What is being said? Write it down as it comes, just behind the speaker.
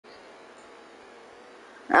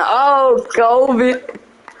Oh, Kobe.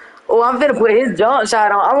 Oh, I'm finna put his jump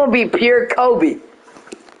shot on. I'm gonna be pure Kobe.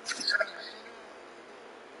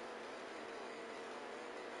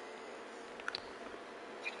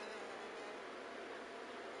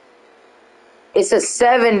 It's a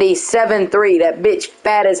 77-3. That bitch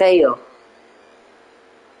fat as hell.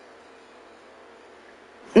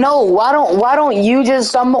 No, why don't you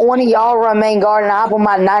just one of y'all run main guard and I put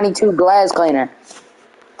my 92 glass cleaner?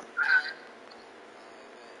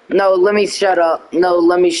 No, let me shut up. No,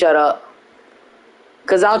 let me shut up.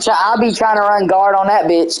 Cause I'll be trying to run guard on that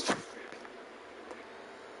bitch.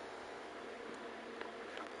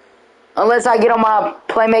 Unless I get on my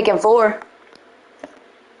playmaking floor.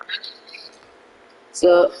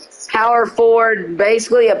 So power forward,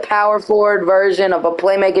 basically a power forward version of a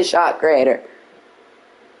playmaking shot creator.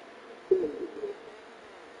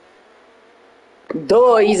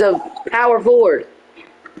 Duh, he's a power forward.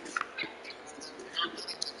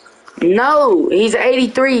 No, he's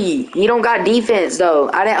 83. He don't got defense though.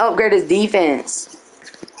 I didn't upgrade his defense.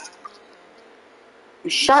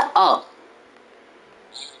 Shut up.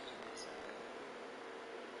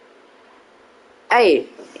 Hey,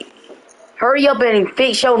 hurry up and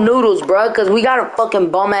fix your noodles, bruh, cause we got a fucking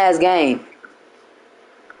bum ass game.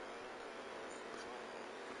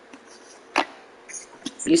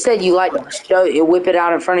 You said you like to whip it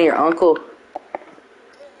out in front of your uncle.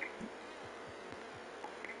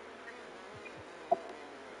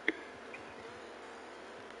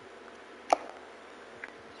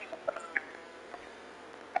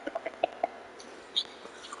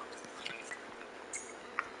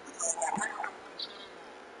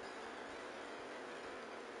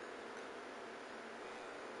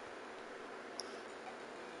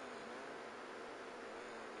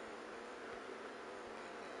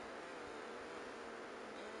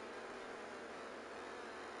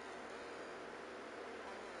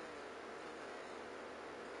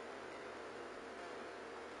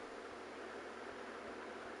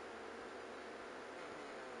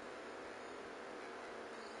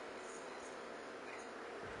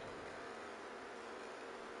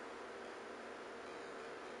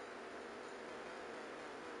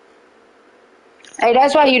 Hey,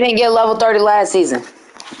 that's why you didn't get level 30 last season.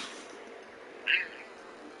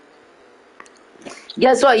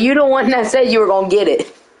 Guess what? You the one that said you were gonna get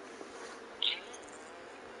it.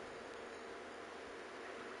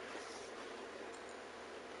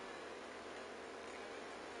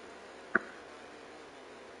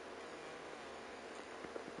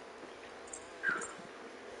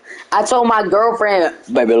 I told my girlfriend,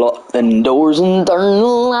 baby, lock the doors and turn the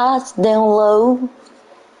lights down low.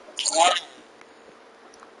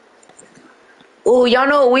 Ooh, y'all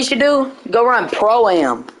know what we should do? Go run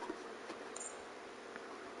Pro-Am.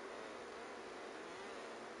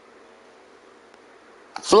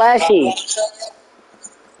 Flashy.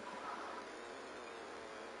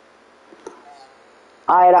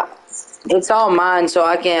 Alright, it's all mine, so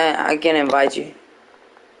I can invite you.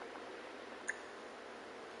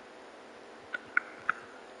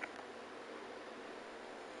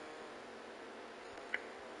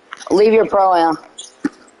 Leave your Pro-Am.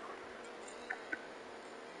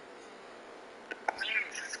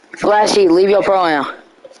 Flashy, leave your Pro-Am.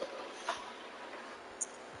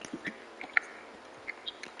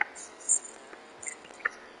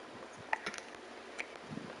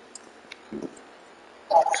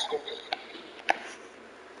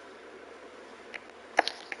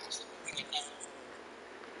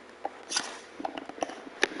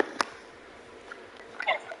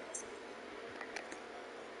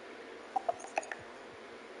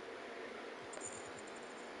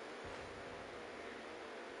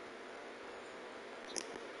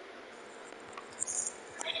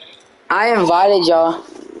 I invited y'all.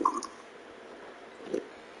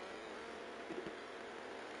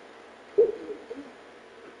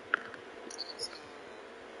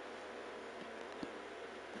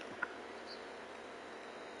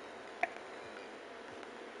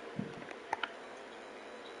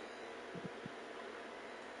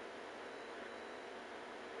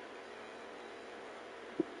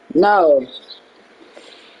 No.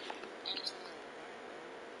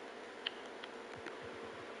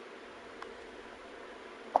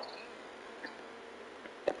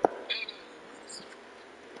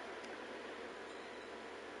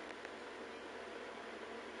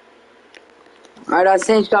 Alright, I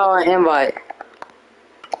sent y'all an invite.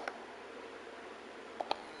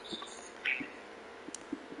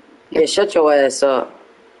 Yeah, shut your ass up.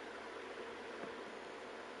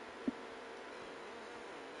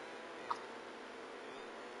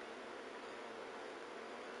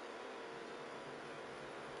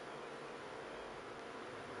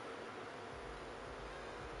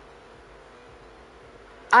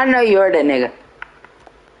 I know you heard that nigga.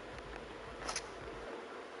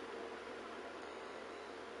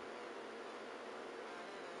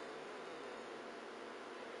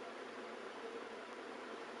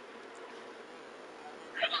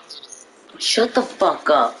 Shut the fuck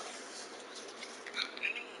up.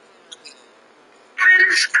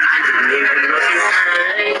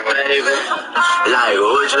 Like,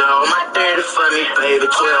 would you hold my dirty for me, baby?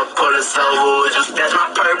 12 pullers over, would you stash my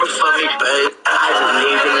purple for me, baby? I just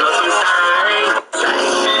need to know some time.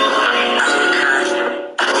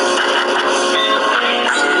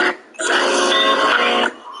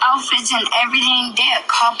 Outfits and everything, they a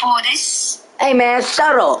couple. This. Hey man,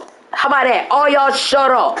 shut up. How about that? All y'all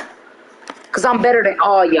shut up. Cause I'm better than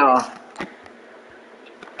all y'all.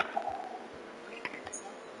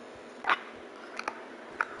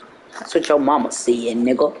 That's what your mama seeing,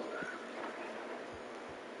 nigga.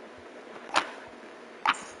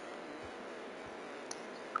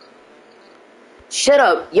 Shut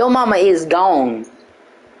up. Your mama is gone.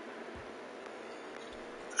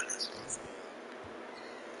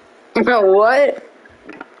 What?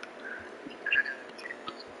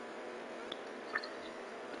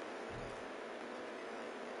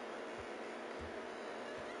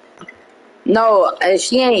 No,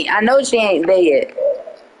 she ain't. I know she ain't there yet.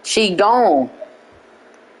 She gone.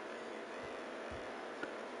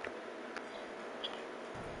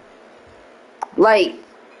 Like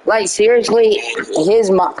seriously, his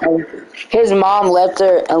mom left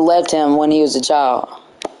her and left him when he was a child.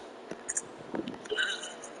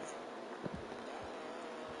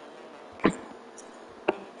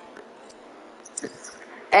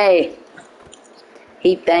 Hey,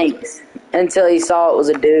 he thinks until he saw it was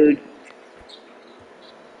a dude.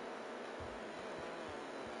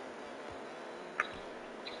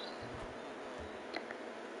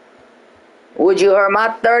 Would you hurt my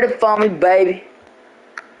 30 for me, baby?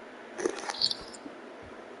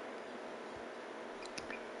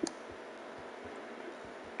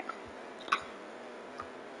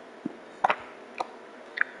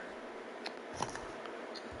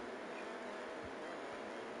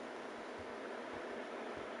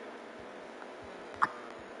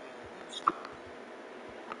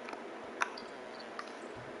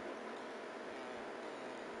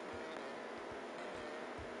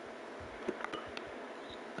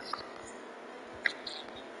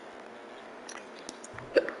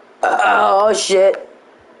 Oh shit.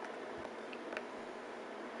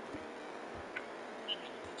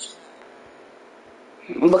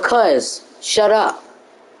 Because shut up.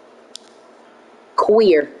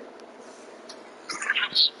 Queer.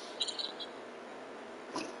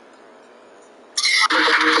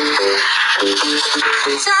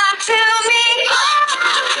 Talk to me.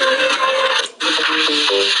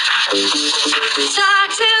 Talk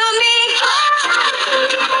to me.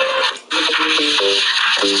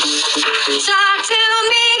 Talk to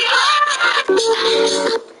me.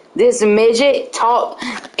 This midget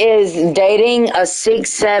is dating a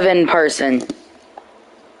 6'7" person.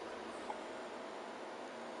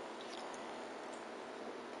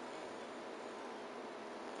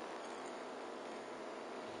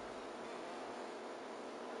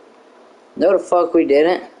 No, the fuck we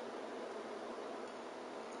didn't.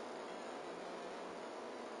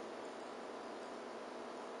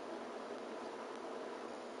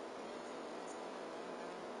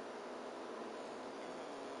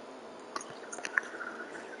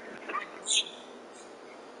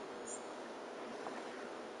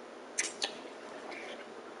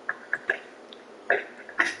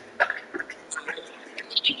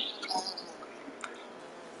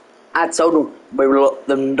 I told him, baby, lock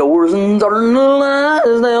them doors and turn the lights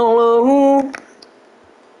down low.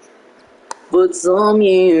 Put some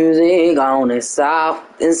music on it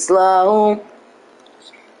soft and slow.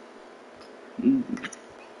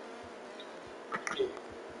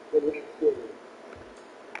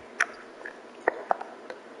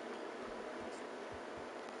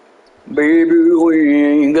 Baby, we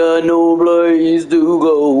ain't got no place to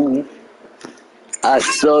go. I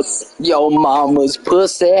sucked your mama's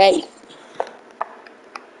pussy.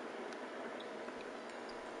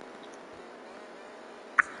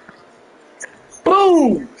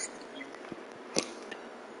 Boom!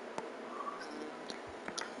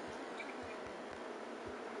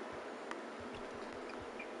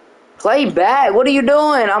 Play back. What are you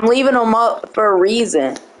doing? I'm leaving them up for a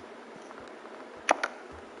reason.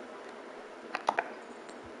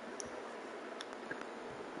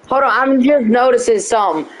 Hold on, I'm just noticing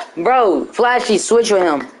something. Bro, Flashy, switch with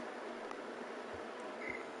him.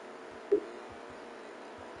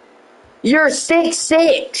 You're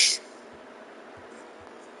 6'6".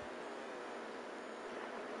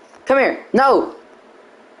 No.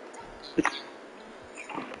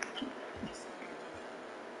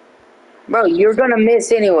 Bro, you're gonna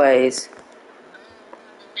miss anyways.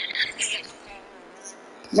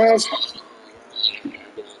 Man,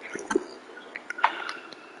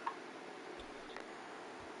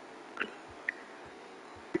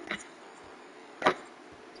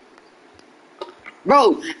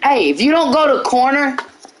 bro, hey, if you don't go to corner,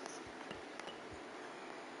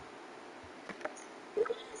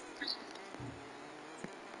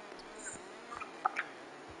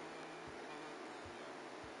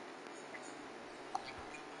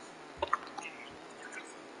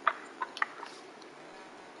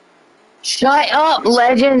 shut up,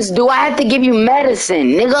 Legends. Do I have to give you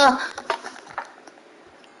medicine, nigga?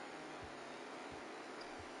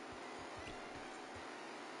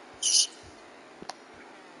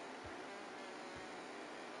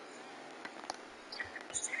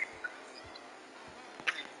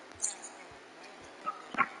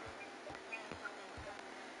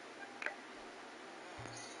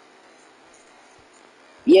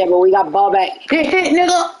 Yeah, but we got ball back. Hit,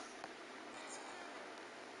 nigga.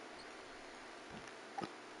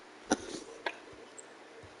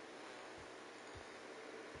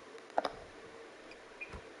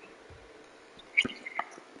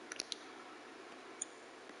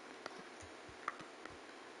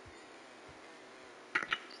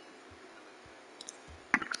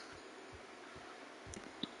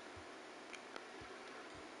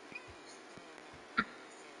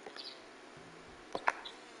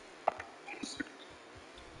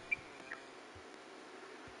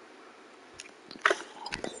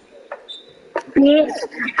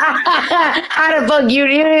 How the fuck you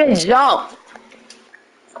didn't jump?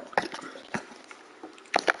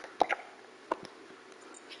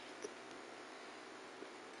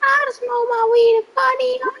 I just smoke my weed,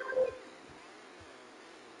 buddy.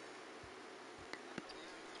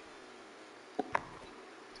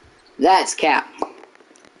 That's cap.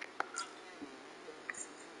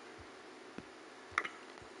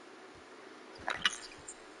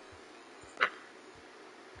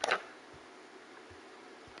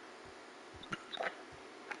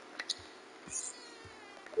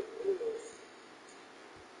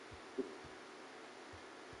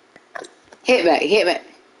 Hit back, hit back.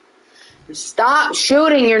 Stop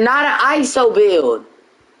shooting. You're not an ISO build.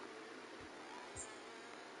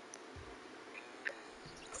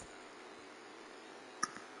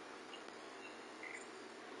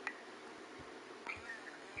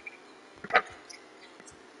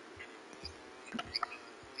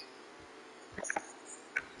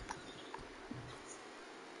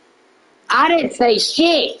 I didn't say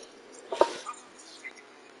shit.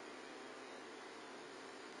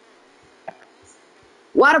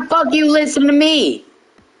 Why the fuck you listen to me?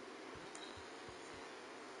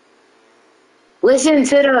 Listen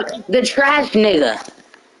to the trash nigga.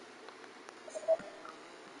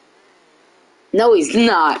 No, he's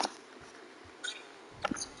not.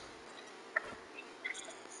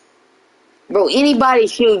 Bro, anybody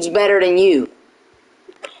shoots better than you.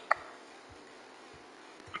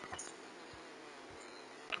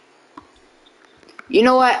 You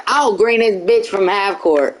know what? I'll green this bitch from half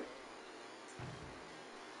court.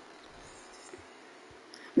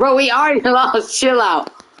 Bro, we already lost. Chill out.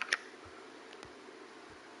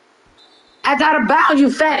 That's out of bounds, you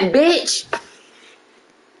fat bitch.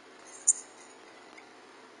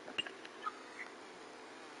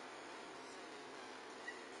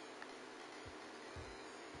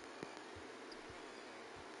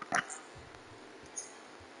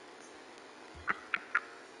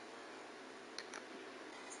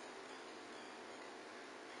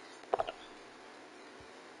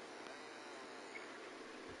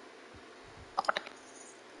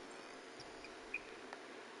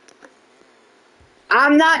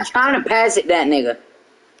 I'm not trying to pass it, that nigga.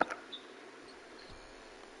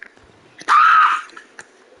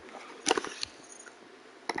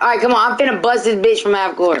 Alright, come on. I'm finna bust this bitch from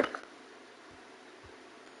half court.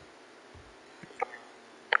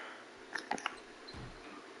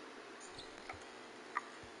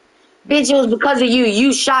 Bitch, it was because of you.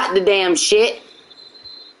 You shot the damn shit.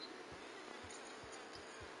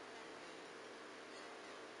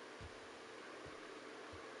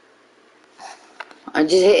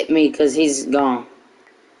 Just hit me because he's gone.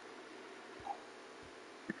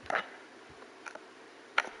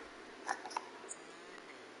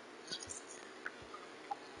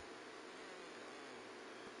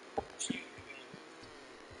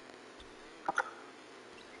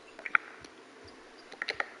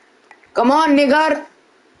 Come on, nigga.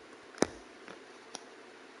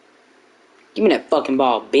 Give me that fucking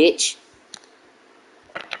ball, bitch.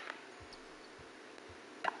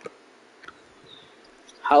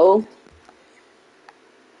 Ho.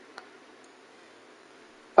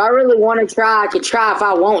 If I really want to try, I can try if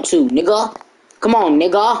I want to, nigga. Come on,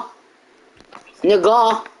 nigga.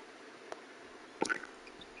 Nigga.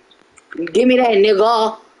 Give me that,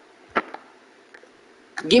 nigga.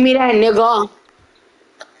 Give me that, nigga.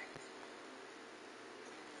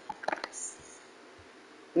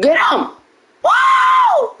 Get him!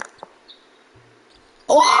 Woo!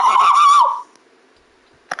 Oh!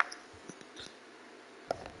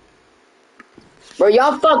 Bro,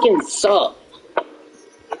 y'all fucking suck.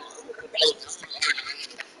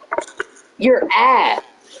 You're ass.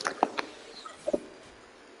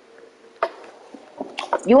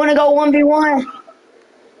 You wanna go 1v1?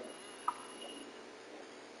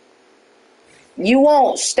 You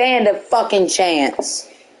won't stand a fucking chance.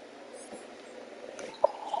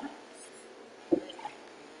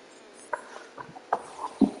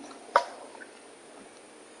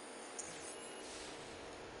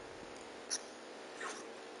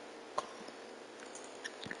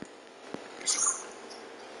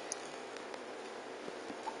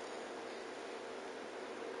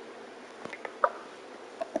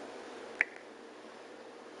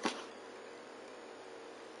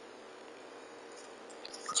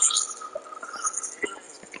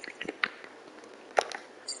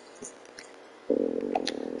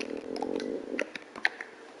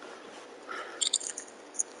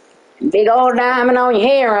 Big old diamond on your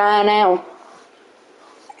hair right now.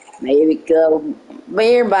 Maybe a couple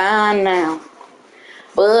beer by now.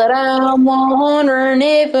 But I'm wondering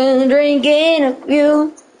if I'm drinking a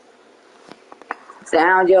few.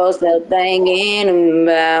 Sound yourself thinking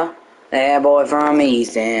about that boy from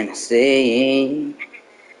East Tennessee.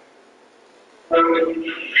 Hey, how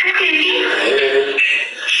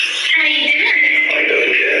you doing?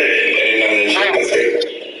 I'm doing good.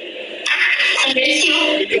 I miss you.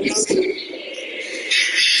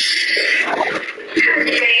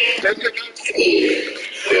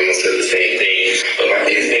 We almost said the same thing, but my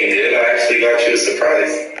kids think good. I actually got you a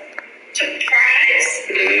surprise. Surprise?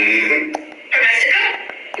 Mm-hmm. From Mexico?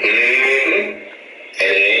 Mm-hmm.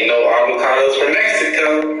 And it ain't no avocados from Mexico.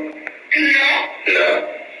 No? No.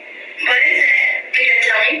 What is it? Can you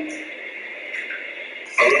tell me?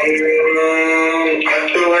 I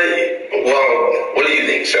feel like, well, what do you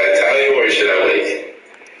think? Should I tell you or should I wait?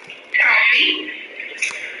 Tell me.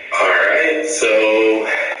 Alright, so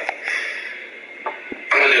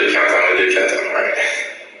I'm gonna do the countdown, alright?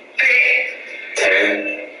 Okay. 10.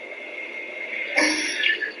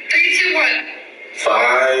 3, 2, 1.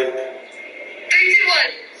 5. 3, 2, 1.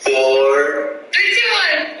 4. 3, 2,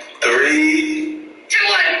 1. 3. 2,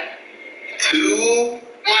 1. 2.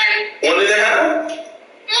 1. 1.5.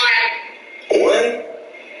 1. 1.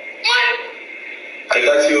 I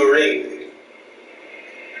got you a ring.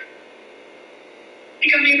 You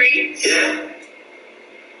got me a ring? Yeah.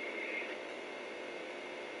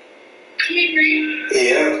 Got me a ring?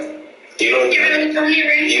 Yeah. You know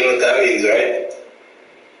what that means, right?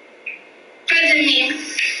 What does it mean?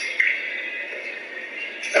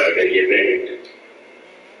 I'm gonna get married.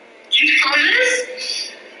 You promise?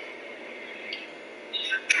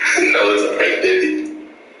 No, it's a prank, baby.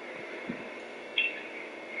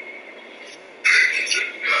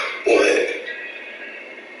 What?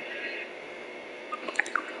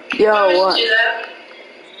 Yo, what? Did you do that?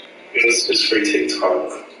 It was just free TikTok.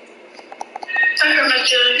 I hurt my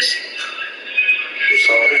feelings. I'm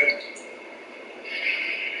sorry.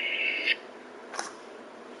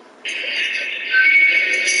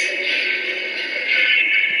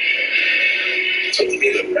 So you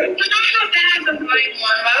need a ring? I don't feel bad about buying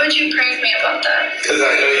one. Why would you prank me about that? Because I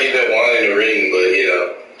know you've been wanting a ring, but you know.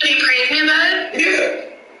 Did you prank me about it? Yeah.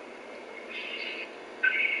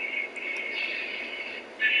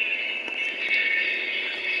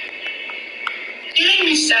 You made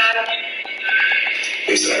me sad.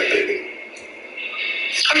 I'm sorry, baby.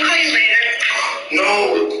 I'll call you later. No.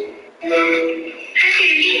 Hey,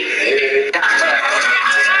 baby. Hey.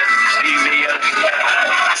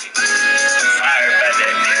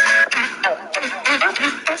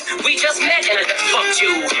 We just met and I just fucked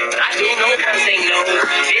you. I don't know how to say no.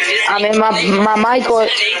 I'm in my mic or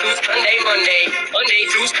Sunday, Monday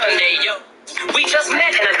through Sunday, yo. We just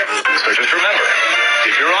met and I just. So just remember,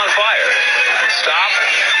 if you're on fire, stop,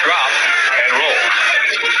 drop, and roll.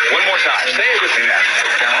 One more time. Say it with me now.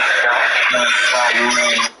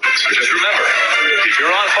 So just remember, if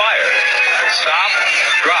you're on fire, stop,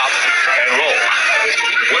 drop, and roll.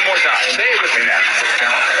 One more time. Say it with me now.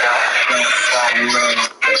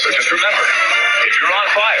 So just remember, if you're on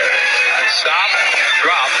fire, stop,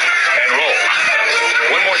 drop, and roll.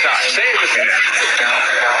 One more time. Say it with me now.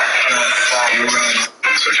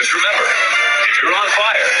 So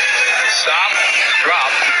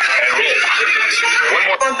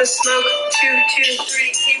Want the smoke? 2,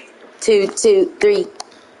 2, 3. 2, 2, 3.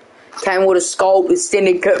 Came with a scope,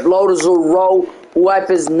 extended cut loaders will roll. Wipe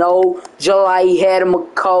his nose, July he had him a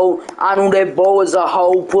cold. I knew that boy was a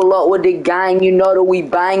hoe. Pull up with the gang, you know that we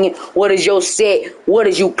banging. What is your set? What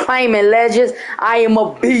is you claiming, legends? I am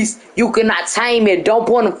a beast, you cannot tame it. Don't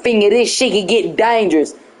point a finger, this shit can get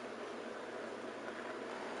dangerous.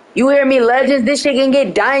 You hear me, legends? This shit can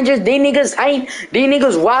get dangerous. These niggas hate. These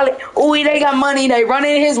niggas wallet. Ooh, they got money. They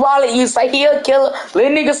running his wallet. You say he a killer.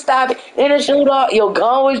 Let niggas stop it. In a shootout, your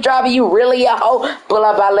gun was dropping. You really a hoe. Pull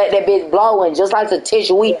up, I let that bitch blow in. Just like the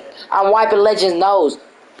tissue. I'm wiping legends' nose.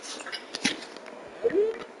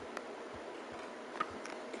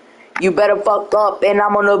 You better fuck up and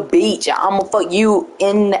I'm on the beach. I'ma fuck you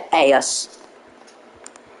in the ass.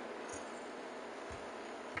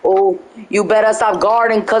 Oh, you better stop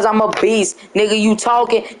guarding cause I'm a beast. Nigga, you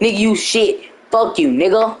talking. Nigga, you shit. Fuck you,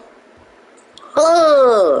 nigga.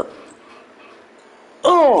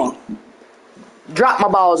 Drop my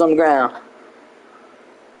balls on the ground.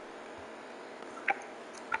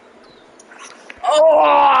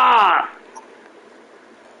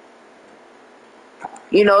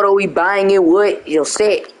 You know that we buying it with your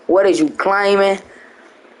set. What is you claiming?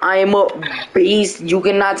 I am a beast. You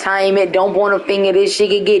cannot time it. Don't point a finger. This shit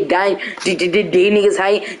can get dying. These niggas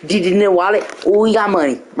hate. Did in the wallet. Oh, he got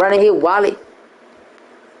money. Running his wallet.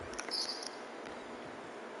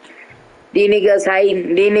 These niggas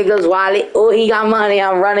hating. These niggas wallet. Oh, he got money.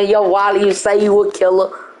 I'm running your wallet. You say you a killer.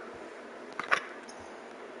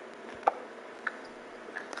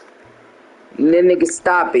 Then nigga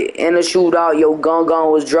stop it. In a shootout, your gun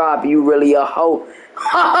was dropped. You really a hoe.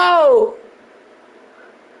 Ho!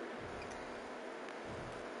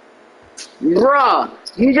 Bruh,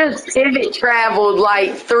 you just pivot traveled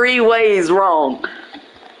like 3 ways wrong.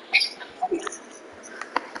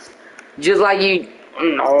 Just like you.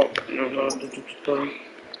 No.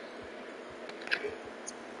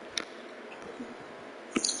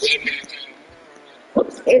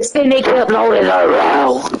 It's the nigga uploaded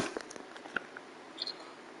around.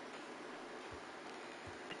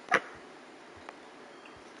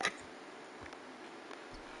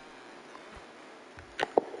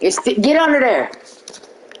 Get under there.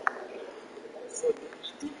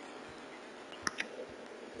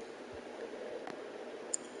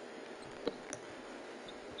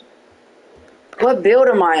 What build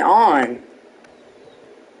am I on?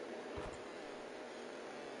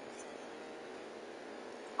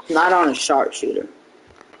 Not on a sharpshooter.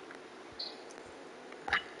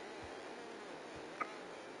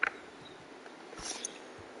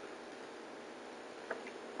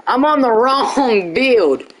 I'm on the wrong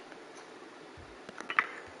build.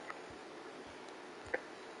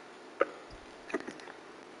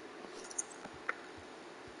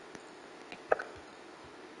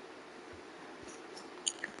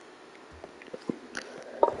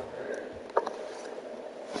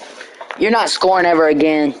 You're not scoring ever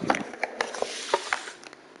again.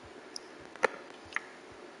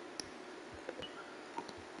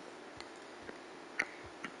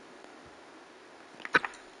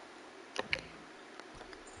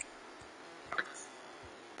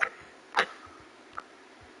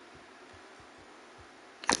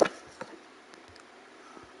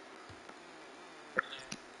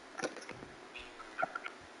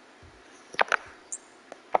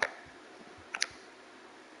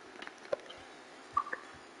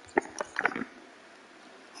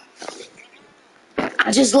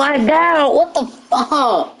 I just lagged out. What the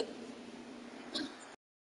fuck?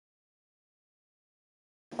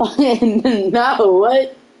 No,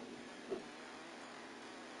 what?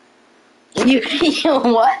 You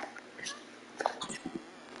what?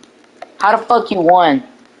 How the fuck you won?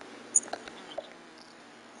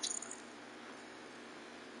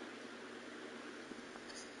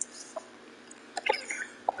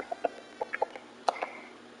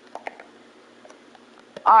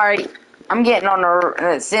 Alright, I'm getting on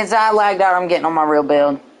the. Since I lagged out, I'm getting on my real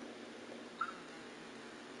build.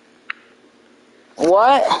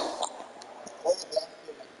 What?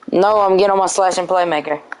 No, I'm getting on my slash and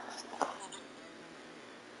playmaker.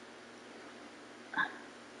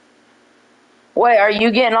 Wait, are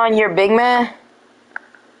you getting on your big man?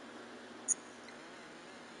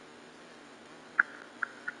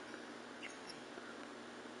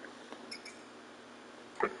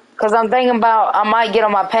 Cause I'm thinking about I might get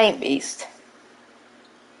on my paint beast.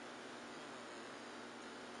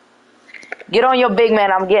 Get on your big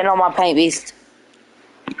man, I'm getting on my paint beast.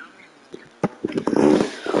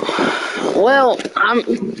 Well,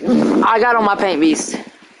 I got on my paint beast.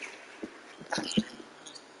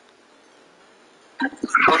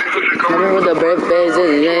 Coming with the breakfast,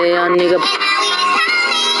 yeah, young nigga.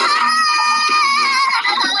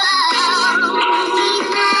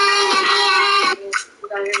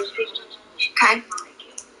 Okay.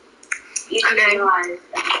 Okay.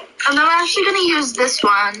 And then we're actually gonna use this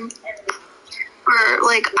one for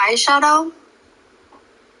like eyeshadow.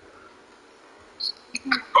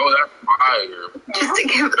 Oh, that's fire. Just to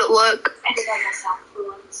give it a look.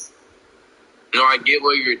 No, I get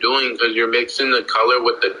what you're doing because you're mixing the color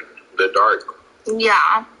with the dark.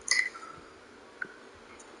 Yeah.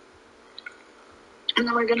 And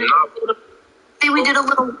then we're gonna see we did a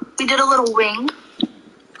little wing.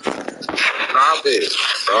 Stop it.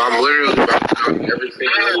 Bro, I'm literally about to talk everything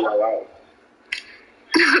in my life.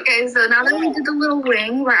 Okay, so now that we did the little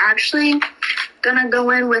wing, we're actually gonna go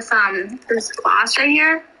in with this gloss right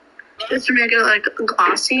here. Just to make it like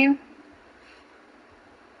glossy.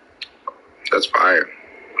 That's fire.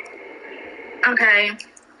 Okay.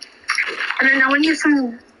 And then now we need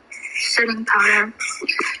some setting powder.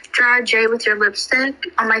 Draw a J with your lipstick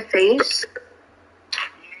on my face.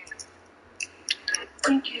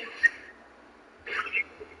 Thank you.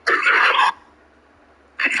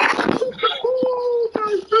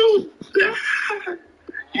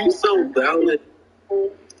 You so valid.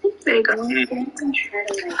 There you go.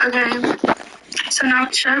 Okay. So now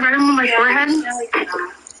should I write them on my forehead?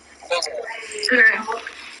 Okay.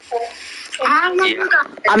 I'm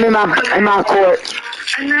in my court.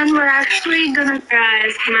 And then we're actually gonna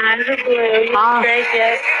grab magic glue.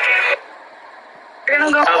 We're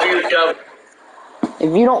gonna go.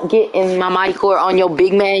 If you don't get in my mighty court on your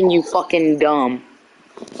big man, you fucking dumb.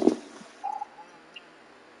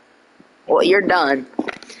 Well, you're done.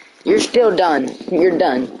 You're still done. You're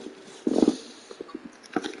done.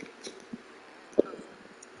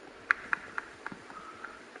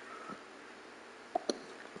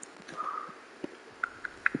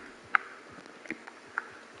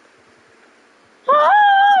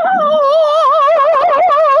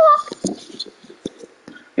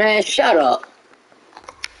 Man, shut up.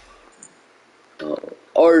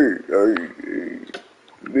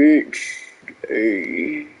 Bitch.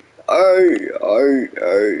 Ay.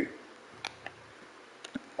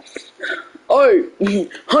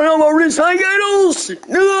 Hala Maurice Hagados!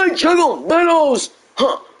 Nigga, Chago, Benos!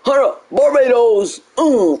 Hala, Barbados!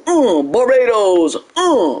 Barbados!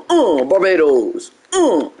 Barbados!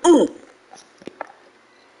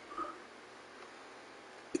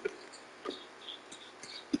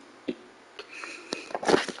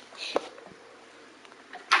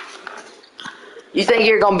 You think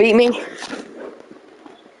you're gonna beat me?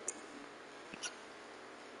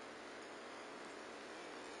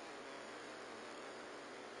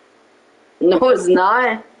 No, it's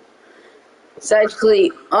not. It's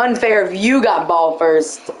actually unfair if you got ball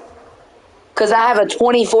first. Because I have a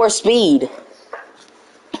 24 speed.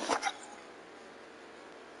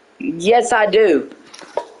 Yes, I do.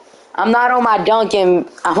 I'm not on my dunk and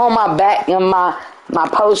I'm on my back and my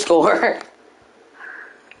post score.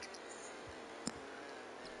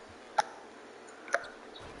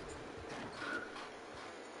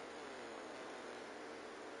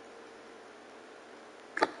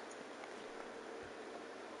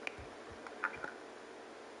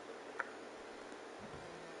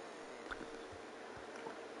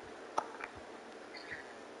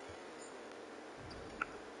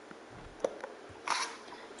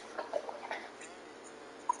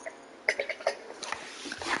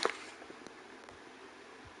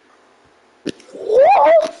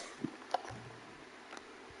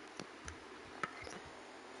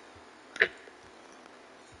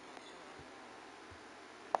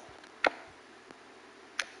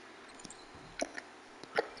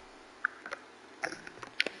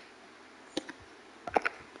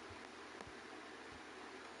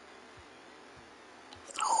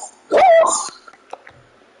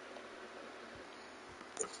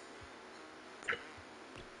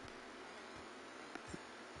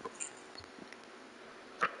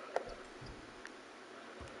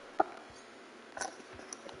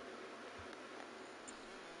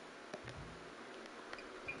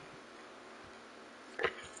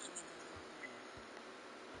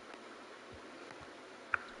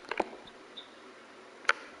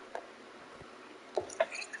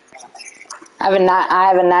 I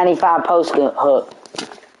have a 95 post hook.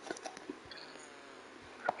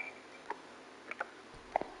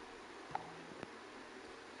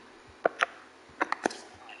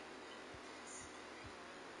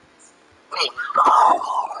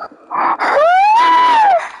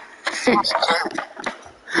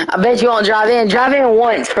 I bet you won't drive in. Drive in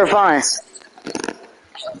once for fun.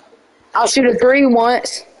 I'll shoot a 3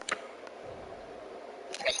 once.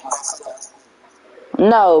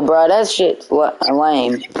 No, bro, that shit's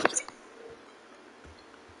lame.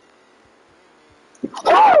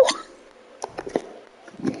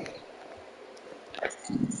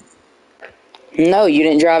 No, you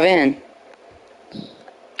didn't drive in.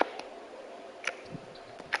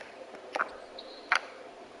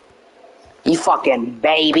 You fucking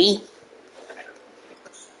baby.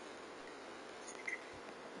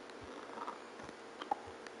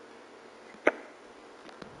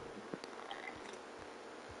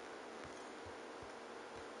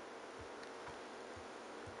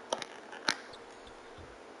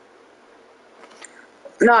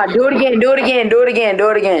 Nah, do it again, do it again, do it again, do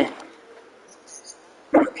it again.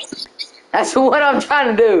 That's what I'm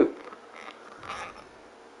trying to do.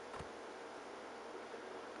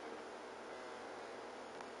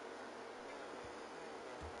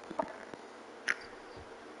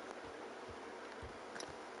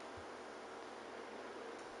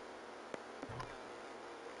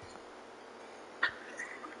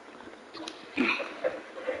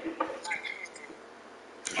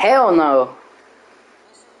 Hell no.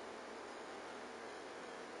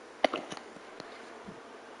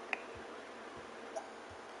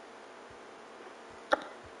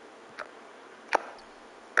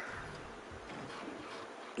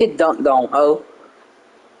 Get dunked on, ho.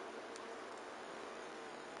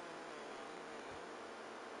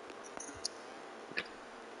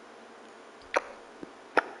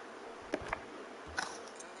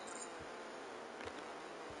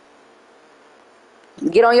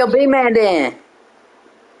 Get on your big man then.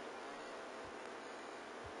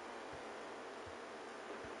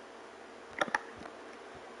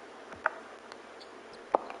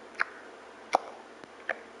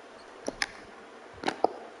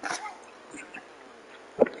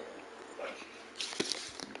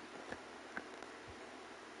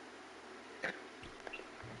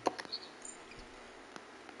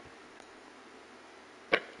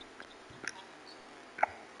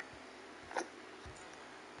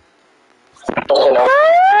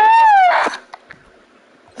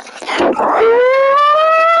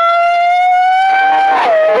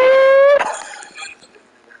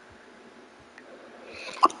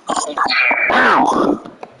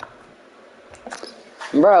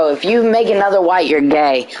 Bro, if you make another white, you're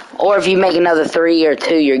gay. Or if you make another 3 or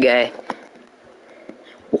 2, you're gay.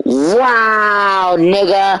 Wow,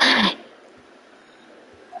 nigga.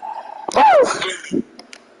 Woo!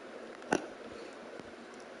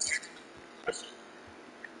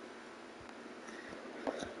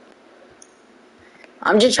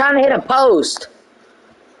 I'm just trying to hit a post.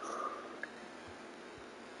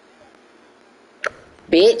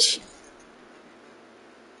 Bitch.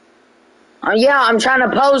 Yeah, I'm trying to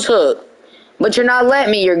post hook. But you're not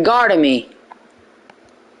letting me, you're guarding me.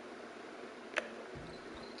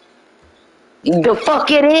 The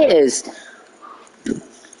fuck it is.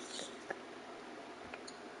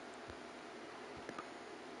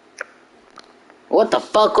 What the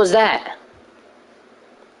fuck was that?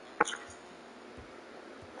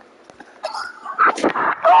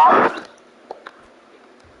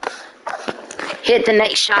 Hit the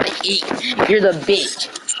next shot and eat. You're the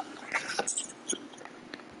bitch.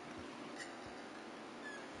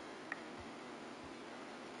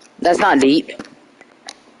 That's not deep.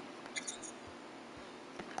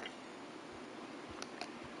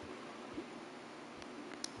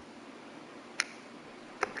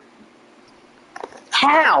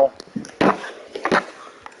 How?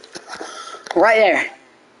 Right there.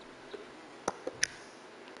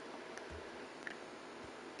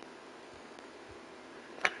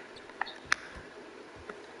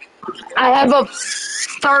 I have a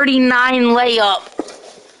 39 layup.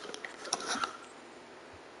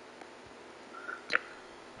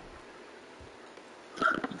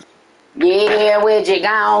 Yeah, with you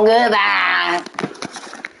gone, goodbye.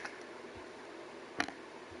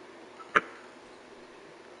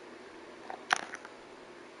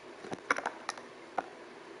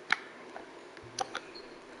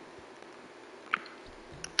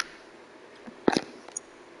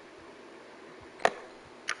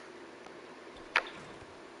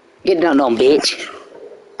 Get dunked on, bitch.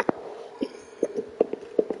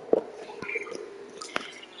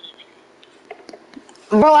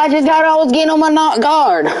 Bro, I just thought I was getting on my not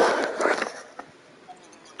guard.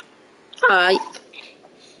 Alright.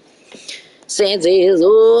 Since it's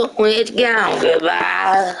all when you gone,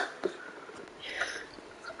 goodbye.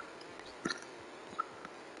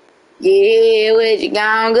 Yeah, with you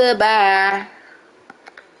gone, goodbye.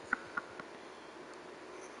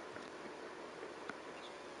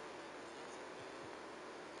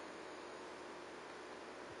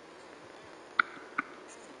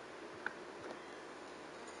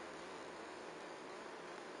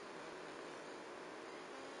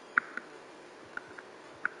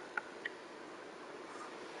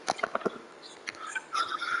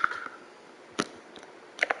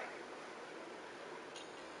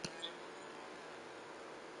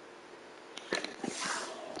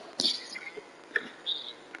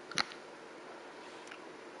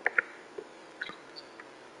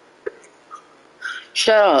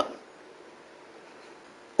 Shut up.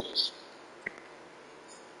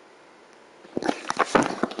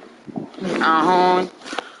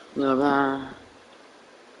 Bye-bye.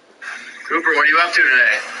 Cooper, what are you up to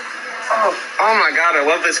today? Oh my god, I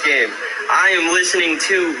love this game. I am listening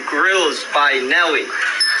to Grills by Nelly.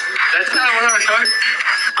 That's not what I was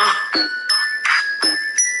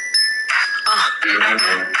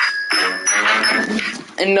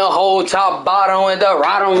talking. And the whole top bottom with the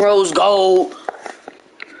bottom rose gold.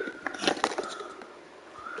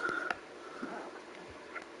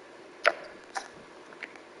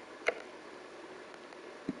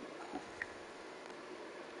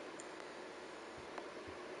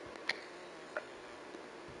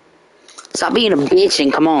 Stop being a bitch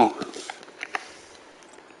and come on.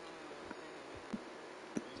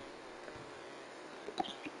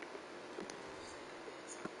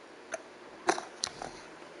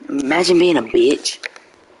 Imagine being a bitch.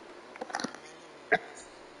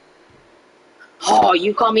 Oh,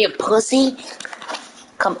 you call me a pussy?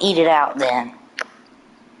 Come eat it out then.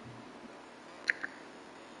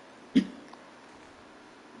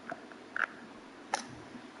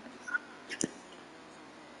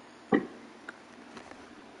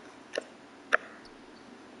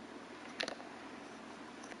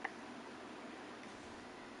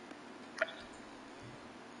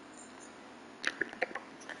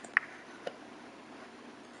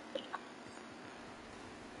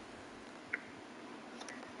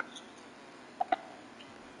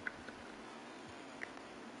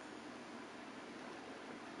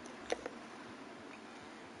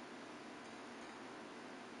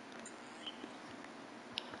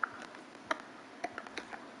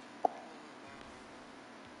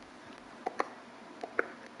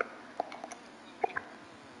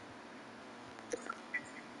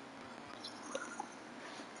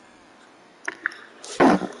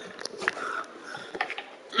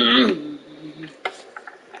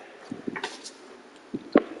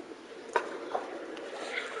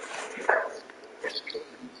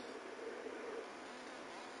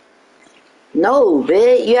 No,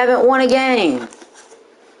 bitch, you haven't won a game.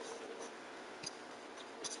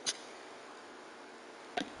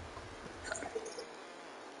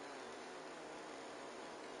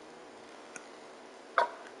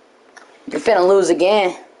 You're finna lose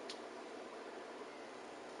again.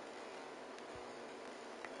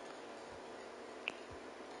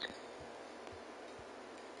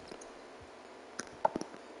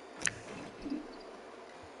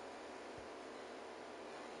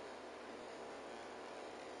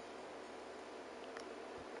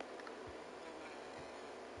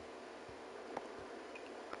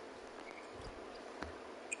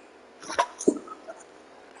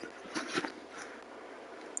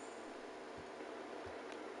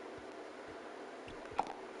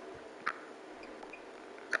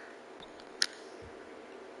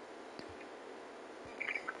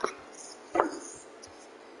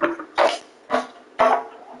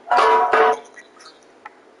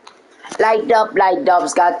 Like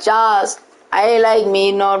dubs got jaws. I like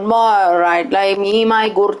me not more, right? Like me, my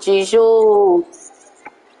Gucci shoe.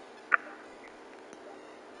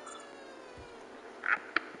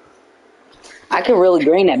 I can really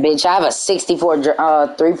green that bitch. I have a 64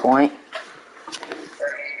 3-point.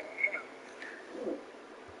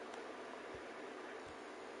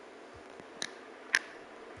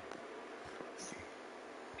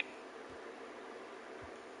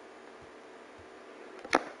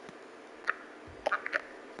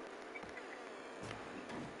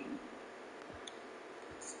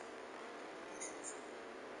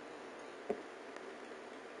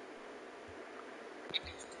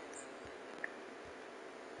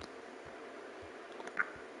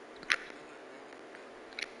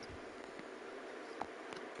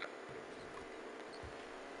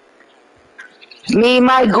 Me,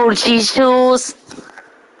 my Gucci shoes.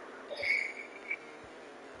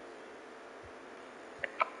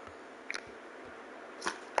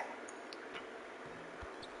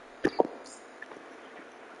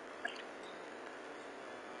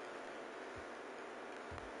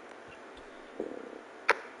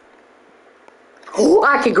 Ooh,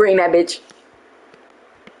 I can green that bitch.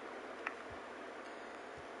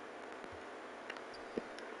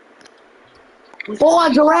 Oh,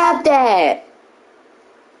 I grabbed that.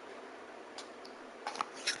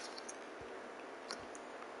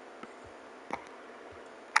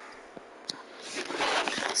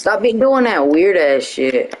 Stop doing that weird ass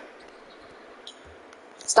shit.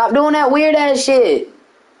 Stop doing that weird ass shit.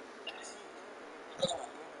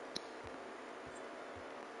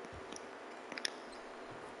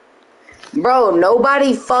 Bro,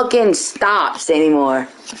 nobody fucking stops anymore.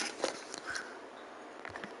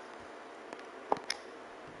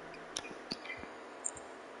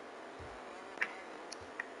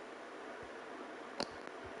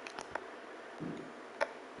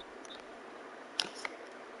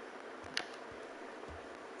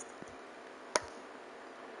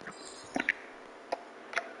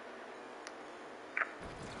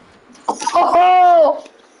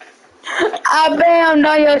 I bammed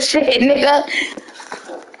on your shit, nigga.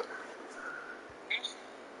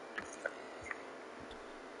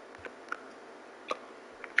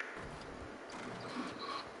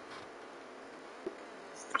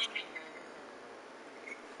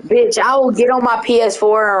 Bitch, I will get on my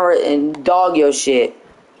PS4 and dog your shit.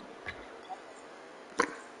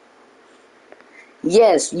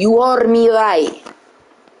 Yes, you heard me right.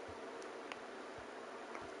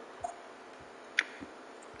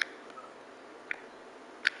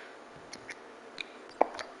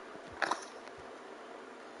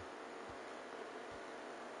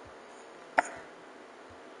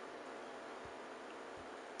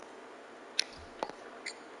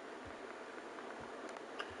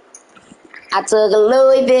 I took a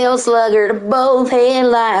Louisville slugger to both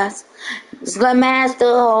headlights. Smashed a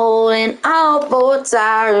hole in all four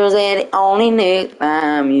tires, and it only next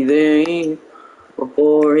time me there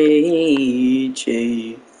before it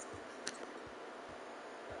changed.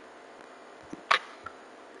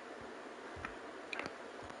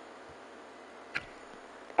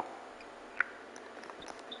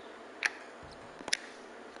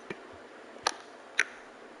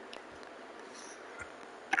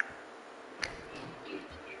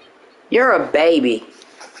 You're a baby.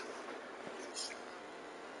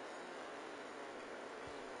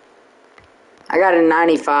 I got a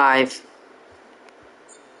 95.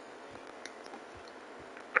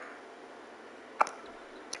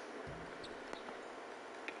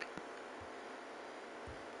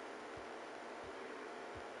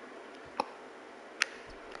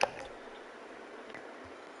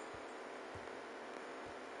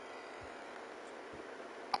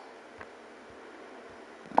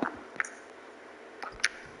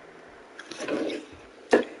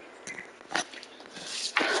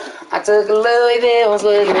 I took a Louisville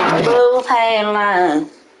slugger to both headlines.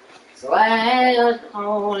 Slashed a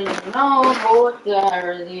hole in all four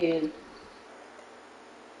tires, yeah.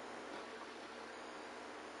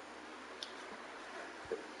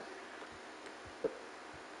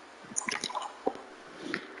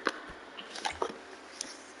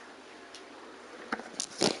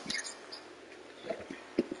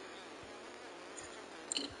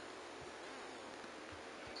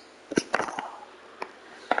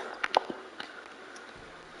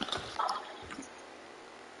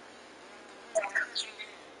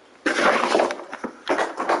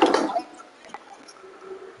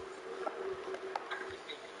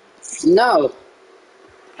 No.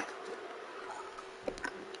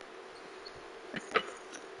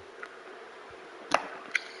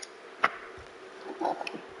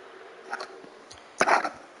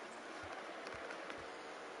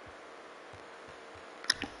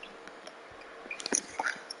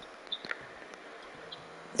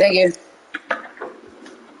 Thank you.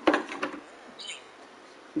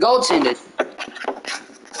 Gold-tended.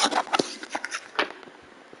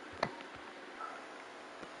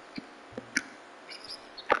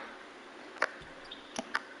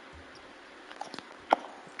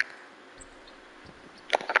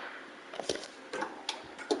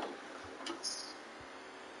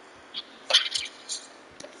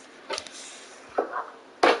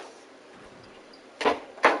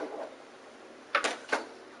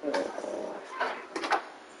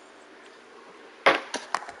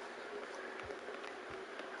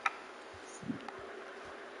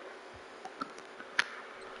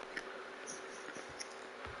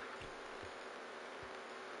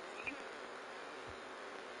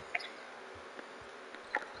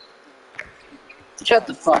 Shut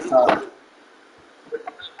the fuck up.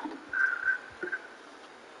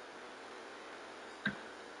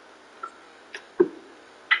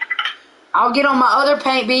 I'll get on my other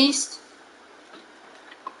paint beast.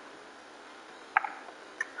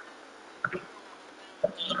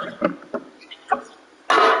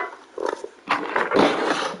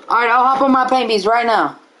 Alright, I'll hop on my paint beast right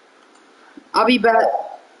now. I'll be back.